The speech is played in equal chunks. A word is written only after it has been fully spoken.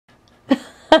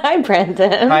Hi,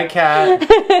 Brandon. Hi, Kat.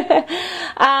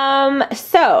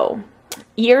 So,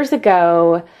 years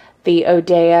ago, the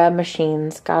Odea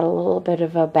machines got a little bit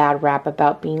of a bad rap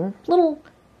about being a little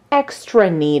extra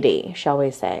needy, shall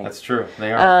we say. That's true.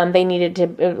 They are. They needed to,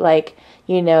 like,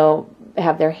 you know,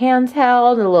 have their hands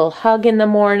held, a little hug in the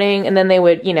morning, and then they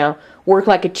would, you know, work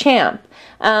like a champ.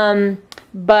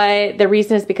 But the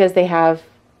reason is because they have,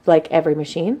 like every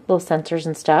machine, little sensors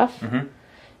and stuff. Mm-hmm.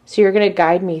 So you're going to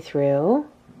guide me through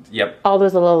all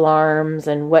those little alarms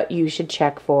and what you should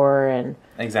check for and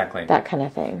exactly that kind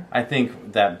of thing. I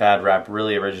think that bad rap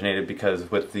really originated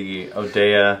because with the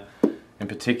Odea in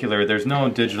particular, there's no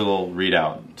digital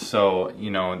readout. So, you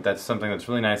know, that's something that's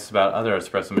really nice about other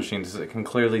espresso machines is it can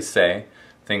clearly say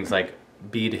things like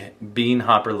bean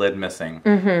hopper lid missing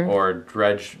or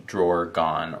dredge drawer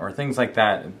gone or things like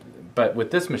that. But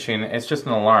with this machine, it's just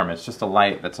an alarm. It's just a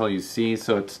light. That's all you see.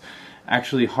 So it's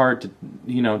actually hard to,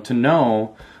 you know, to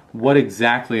know what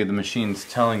exactly the machine's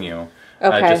telling you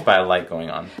just by a light going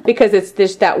on. Because it's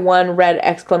just that one red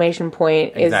exclamation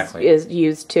point is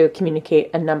used to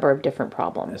communicate a number of different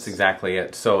problems. That's exactly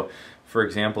it. So, for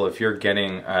example, if you're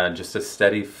getting just a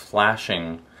steady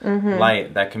flashing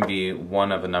light, that can be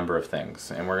one of a number of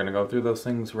things. And we're going to go through those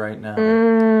things right now.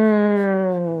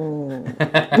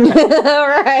 All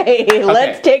right,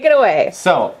 let's take it away.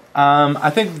 So, I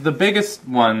think the biggest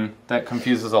one that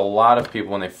confuses a lot of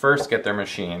people when they first get their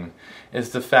machine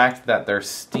is the fact that their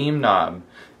steam knob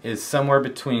is somewhere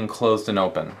between closed and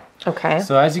open. Okay.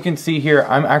 So as you can see here,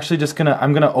 I'm actually just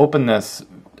I'm gonna open this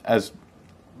as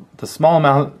the small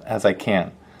amount as I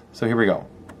can. So here we go.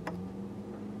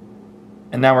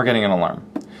 And now we're getting an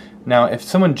alarm. Now, if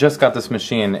someone just got this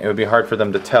machine, it would be hard for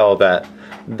them to tell that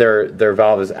their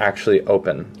valve is actually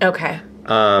open. Okay.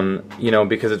 You know,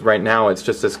 because right now it's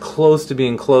just as close to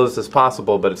being closed as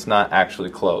possible, but it's not actually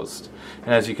closed.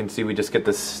 And as you can see, we just get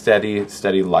this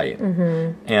steady light.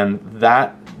 And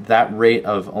that rate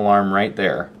of alarm right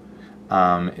there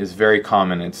is very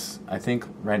common. It's, I think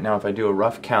right now if I do a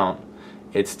rough count,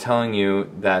 it's telling you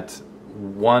that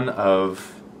one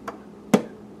of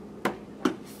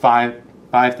five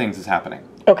things is happening.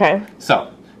 Okay.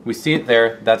 So, we see it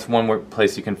there. That's one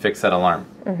place you can fix that alarm.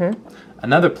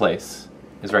 Another place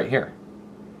is right here.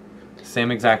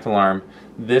 Same exact alarm.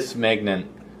 This magnet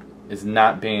is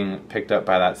not being picked up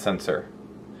by that sensor.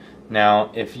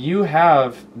 Now, if you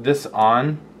have this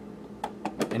on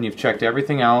and you've checked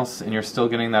everything else and you're still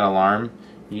getting that alarm,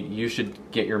 you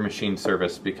should get your machine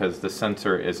serviced because the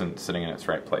sensor isn't sitting in its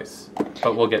right place.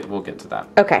 But we'll get to that.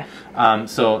 Okay.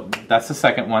 So that's the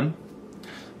second one.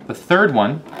 The third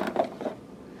one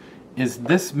is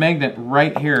this magnet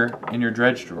right here in your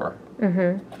dredge drawer.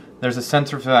 There's a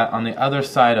sensor for that on the other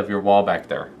side of your wall back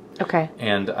there. Okay.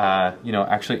 And, you know,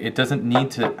 actually it doesn't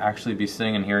need to actually be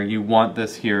sitting in here. You want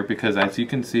this here because as you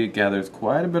can see it gathers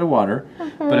quite a bit of water.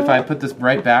 But if I put this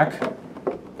right back,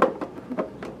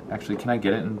 actually can I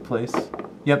get it in place?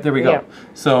 Yep, there we go. Yep.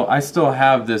 So I still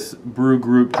have this brew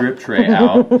group drip tray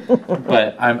out,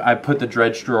 but I put the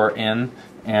dredge drawer in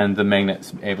and the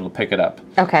magnet's able to pick it up.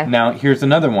 Okay. Now here's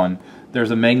another one. There's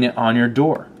a magnet on your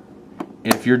door.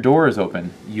 If your door is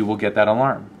open, you will get that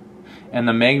alarm. And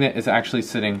the magnet is actually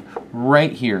sitting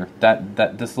right here.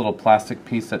 This little plastic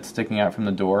piece that's sticking out from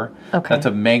the door. Okay. That's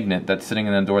a magnet that's sitting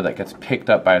in the door that gets picked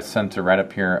up by a sensor right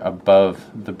up here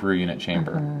above the brew unit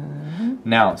chamber.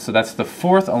 Now, so that's the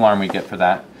fourth alarm we get for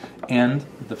that. And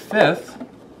the fifth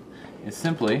is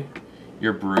simply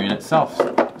your brew unit itself.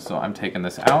 So I'm taking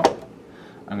this out.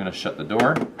 I'm going to shut the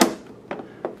door.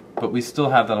 But we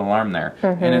still have that alarm there.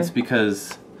 And it's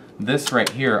because this right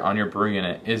here on your brew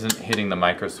unit isn't hitting the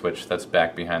micro switch that's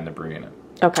back behind the brew unit.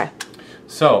 Okay.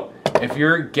 So, if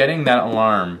you're getting that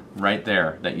alarm right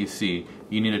there that you see,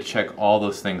 you need to check all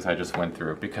those things I just went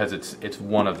through because it's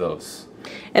one of those.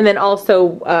 And then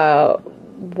also,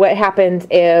 what happens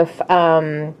if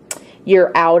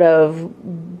you're out of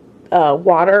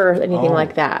water or anything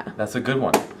like that? That's a good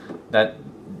one.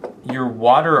 Your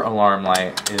water alarm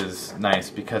light is nice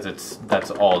because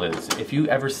that's all it is. If you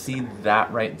ever see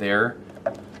that right there,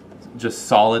 just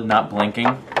solid, not blinking,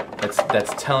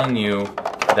 that's telling you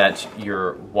that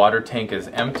your water tank is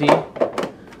empty,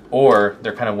 or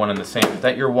they're kind of one and the same.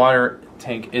 That your water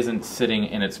tank isn't sitting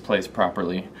in its place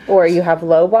properly. Or you have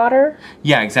low water?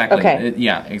 Yeah, exactly. Okay.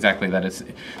 Yeah, exactly. That is.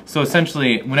 So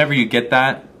essentially, whenever you get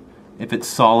that, if it's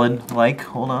solid, like,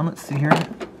 hold on, let's see here.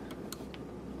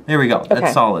 There we go. Okay.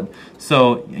 That's solid.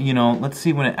 So, you know, let's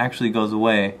see when it actually goes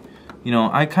away. You know,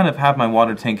 I kind of have my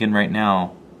water tank in right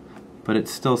now, but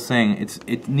it's still saying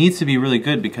it needs to be really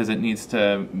good because it needs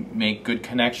to make good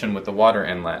connection with the water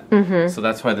inlet. So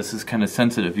that's why this is kind of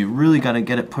sensitive. You really got to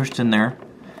get it pushed in there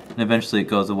and eventually it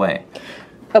goes away.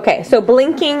 Okay, so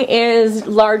blinking is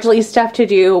largely stuff to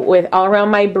do with all around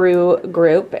my brew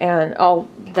group and all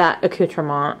that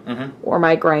accoutrement or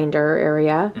my grinder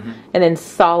area. And then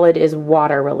solid is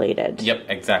water related. Yep,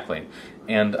 exactly.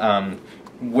 And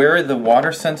where the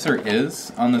water sensor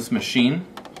is on this machine,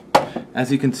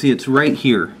 as you can see, it's right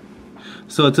here.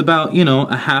 So it's about, you know,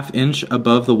 a ½ inch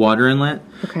above the water inlet.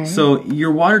 Okay. So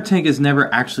your water tank is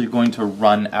never actually going to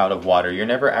run out of water. You're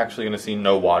never actually going to see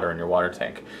no water in your water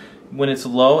tank. When it's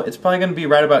low, it's probably going to be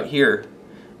right about here.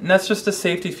 And that's just a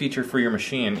safety feature for your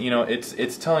machine. You know,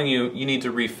 it's telling you you need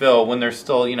to refill when there's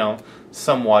still, you know,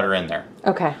 some water in there.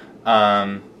 Okay.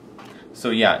 So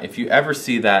yeah, if you ever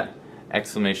see that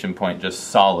exclamation point, just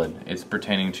solid, it's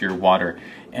pertaining to your water.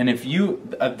 And if you,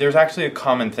 there's actually a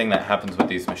common thing that happens with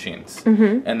these machines.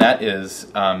 And that is,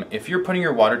 if you're putting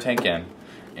your water tank in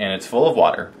and it's full of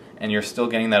water and you're still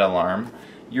getting that alarm,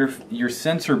 your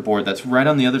sensor board that's right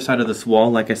on the other side of this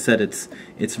wall, like I said, it's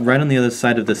right on the other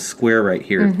side of this square right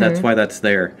here. That's why that's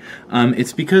there.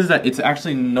 It's because that it's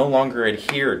actually no longer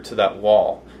adhered to that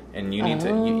wall, and you need to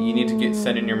you need to get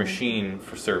sent in your machine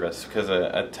for service because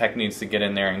a tech needs to get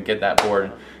in there and get that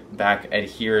board back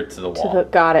adhered to the wall.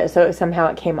 Got it. So somehow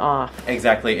it came off.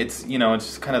 Exactly. It's, you know, it's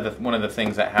just kind of one of the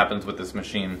things that happens with this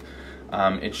machine.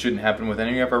 It shouldn't happen with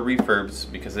any of our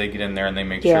refurbs because they get in there and they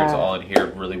make sure it's all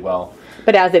adhered really well.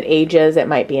 But as it ages, it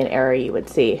might be an error you would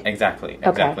see. Exactly,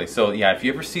 exactly. Okay. So yeah, if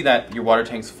you ever see that your water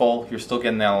tank's full, you're still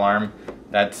getting that alarm,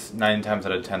 that's 9 times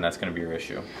out of 10, that's going to be your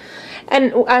issue.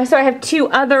 And so I have two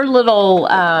other little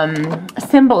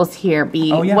symbols here,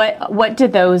 B. Oh, yeah. What do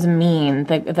those mean?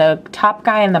 The top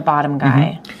guy and the bottom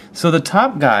guy? So the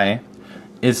top guy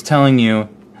is telling you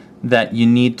that you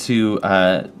need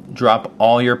to drop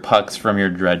all your pucks from your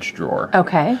dredge drawer.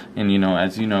 Okay. And you know,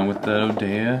 as you know, with the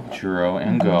Odea, Juro,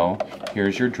 and Go,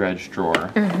 here's your dredge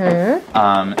drawer.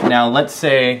 Now let's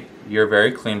say you're a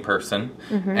very clean person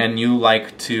and you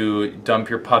like to dump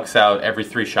your pucks out every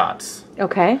 3 shots.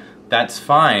 Okay. That's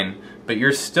fine, but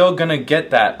you're still gonna get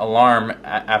that alarm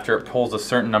after it pulls a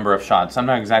certain number of shots. I'm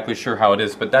not exactly sure how it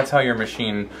is, but that's how your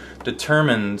machine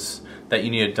determines that you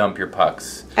need to dump your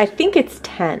pucks. I think it's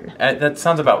 10. That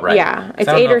sounds about right. Yeah, it's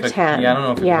 8 or 10. Yeah, I don't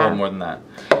know if it can hold more than that.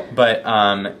 But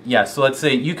yeah, so let's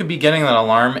say you could be getting that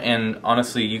alarm and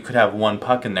honestly you could have 1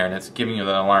 puck in there and it's giving you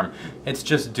that alarm. It's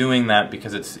just doing that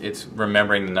because it's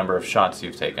remembering the number of shots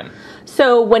you've taken.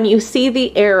 So when you see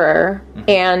the error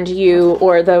and you,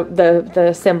 or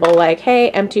the symbol like,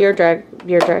 hey, empty your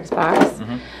dregs box,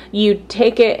 you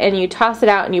take it and you toss it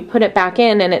out and you put it back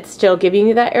in and it's still giving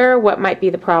you that error, what might be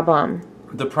the problem?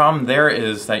 The problem there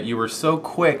is that you were so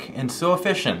quick and so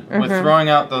efficient with throwing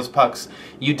out those pucks,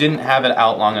 you didn't have it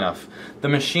out long enough. The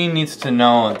machine needs to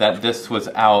know that this was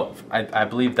out, I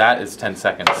believe that is 10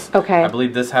 seconds. Okay. I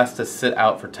believe this has to sit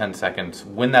out for 10 seconds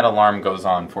when that alarm goes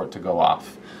on for it to go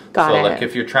off. Got it. So like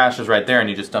if your trash is right there and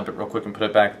you just dump it real quick and put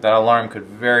it back, that alarm could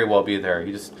very well be there.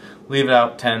 You just leave it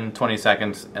out 10, 20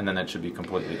 seconds and then it should be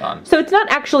completely gone. So it's not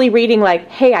actually reading like,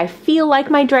 hey, I feel like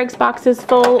my dregs box is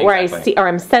full, exactly. or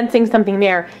I'm sensing something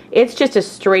there. It's just a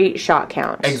straight shot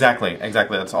count. Exactly,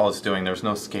 exactly. That's all it's doing. There's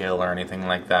no scale or anything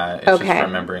like that. It's just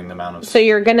remembering the amount of... So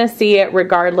you're going to see it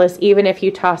regardless, even if you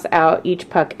toss out each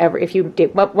puck if you do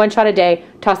 1 shot a day,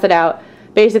 toss it out.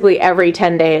 Basically every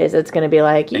 10 days it's going to be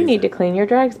like, you need to clean your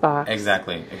dregs box.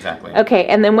 Exactly, exactly. Okay,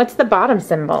 and then what's the bottom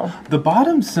symbol? The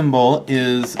bottom symbol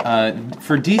is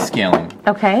for descaling.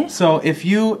 Okay. So if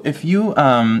you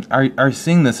are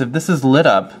seeing this, if this is lit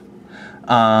up,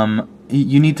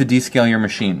 you need to descale your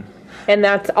machine. And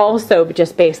that's also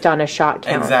just based on a shot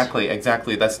count. Exactly,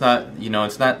 exactly. That's not, you know,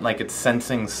 it's not like it's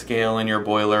sensing scale in your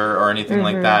boiler or anything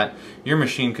like that. Your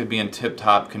machine could be in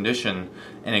tip-top condition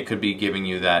and it could be giving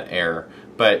you that error.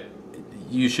 But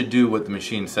you should do what the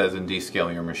machine says and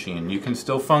descale your machine. You can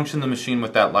still function the machine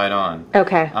with that light on.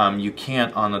 Okay. You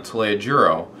can't on the Descale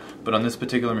Juro, but on this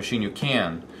particular machine you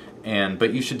can.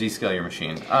 But you should descale your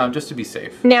machine just to be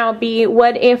safe. Now, B,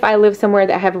 what if I live somewhere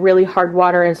that have really hard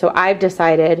water, and so I've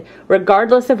decided,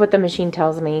 regardless of what the machine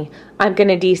tells me, I'm going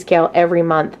to descale every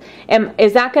month.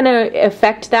 Is that going to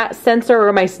affect that sensor, or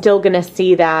am I still going to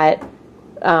see that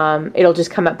it'll just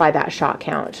come up by that shot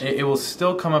count? It will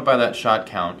still come up by that shot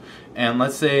count. And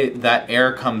let's say that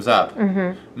error comes up.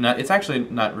 It's actually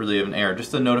not really an error,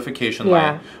 just a notification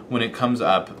light. When it comes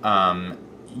up,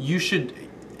 you should...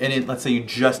 And let's say you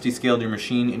just descaled your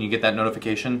machine and you get that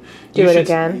notification. Do it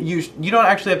again? You don't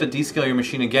actually have to descale your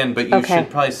machine again, but you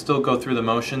should probably still go through the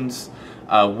motions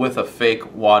with a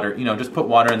fake water. You know, just put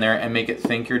water in there and make it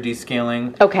think you're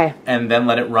descaling. Okay. And then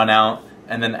let it run out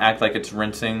and then act like it's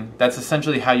rinsing. That's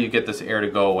essentially how you get this error to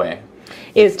go away.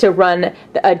 Is to run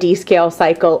a descale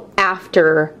cycle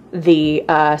after the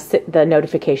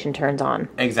notification turns on.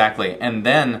 Exactly. And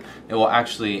then it will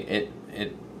actually,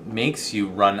 it makes you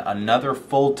run another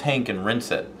full tank and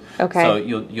rinse it. Okay. So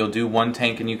you'll do one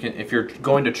tank, and you can, if you're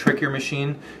going to trick your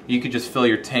machine, you could just fill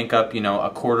your tank up, you know, a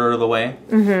quarter of the way,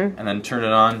 and then turn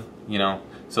it on, you know,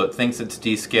 so it thinks it's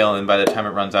descale, and by the time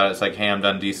it runs out, it's like, hey, I'm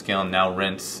done descaling, now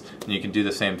rinse. And you can do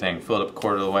the same thing, fill it up a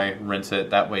quarter of the way, rinse it.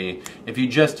 That way, if you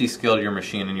just descaled your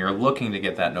machine and you're looking to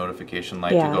get that notification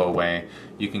light to go away,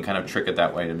 you can kind of trick it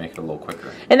that way to make it a little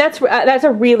quicker. And that's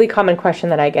a really common question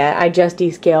that I get. I just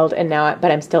descaled, and now,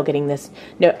 but I'm still getting this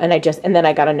and then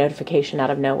I got a notification out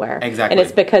of nowhere. Exactly. And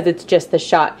it's because it's just the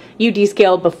shot. You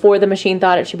descaled before the machine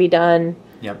thought it should be done.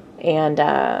 Yep. And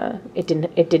it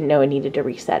didn't know it needed to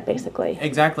reset, basically.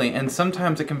 Exactly. And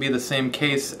sometimes it can be the same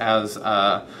case as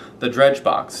the dredge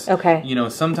box. Okay. You know,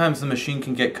 sometimes the machine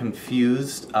can get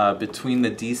confused between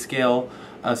the descale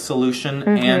solution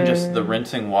and just the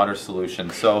rinsing water solution.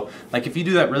 So, like, if you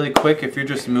do that really quick, if you're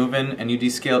just moving and you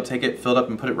descale it, take it, fill it up,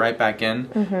 and put it right back in,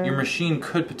 your machine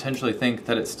could potentially think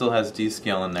that it still has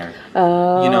descale in there.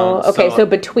 Oh, you know, okay. So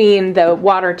between the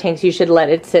water tanks, you should let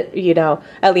it sit, you know,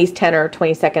 at least 10 or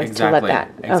 20 seconds to let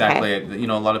that. Exactly. Okay. You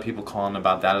know, a lot of people call in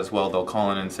about that as well. They'll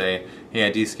call in and say, hey,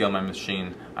 I descaled my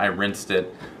machine, I rinsed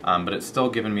it, but it's still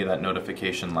giving me that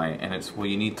notification light, and it's, well,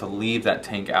 you need to leave that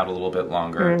tank out a little bit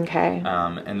longer. Okay.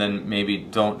 And then maybe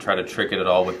don't try to trick it at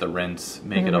all with the rinse.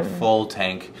 Make it a full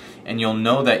tank, and you'll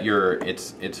know that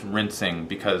it's rinsing,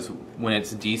 because when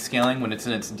it's descaling, when it's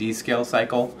in its descale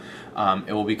cycle,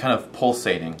 it will be kind of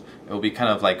pulsating. It will be kind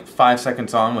of like 5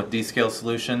 seconds on with descale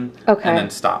solution, and then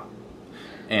stop.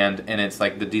 And it's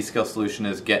like the descale solution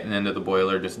is getting into the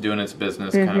boiler, just doing its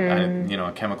business, kind of, you know,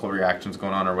 a chemical reaction's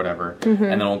going on or whatever, and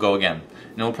then it'll go again.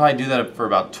 And it'll probably do that for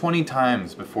about 20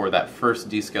 times before that first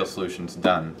descale solution's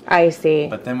done. I see.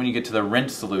 But then when you get to the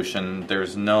rinse solution,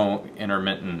 there's no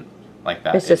intermittent like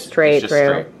that. It's just straight through.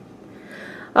 Straight.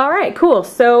 All right, cool.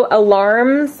 So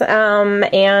alarms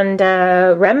and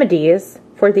remedies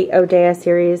for the Odea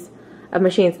series of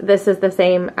machines. This is the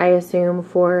same, I assume,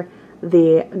 for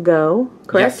the Go,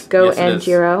 correct? Yes, Go yes, and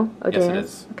Giro Odea? Yes, it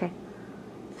is. Okay.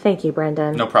 Thank you,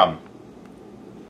 Brendan. No problem.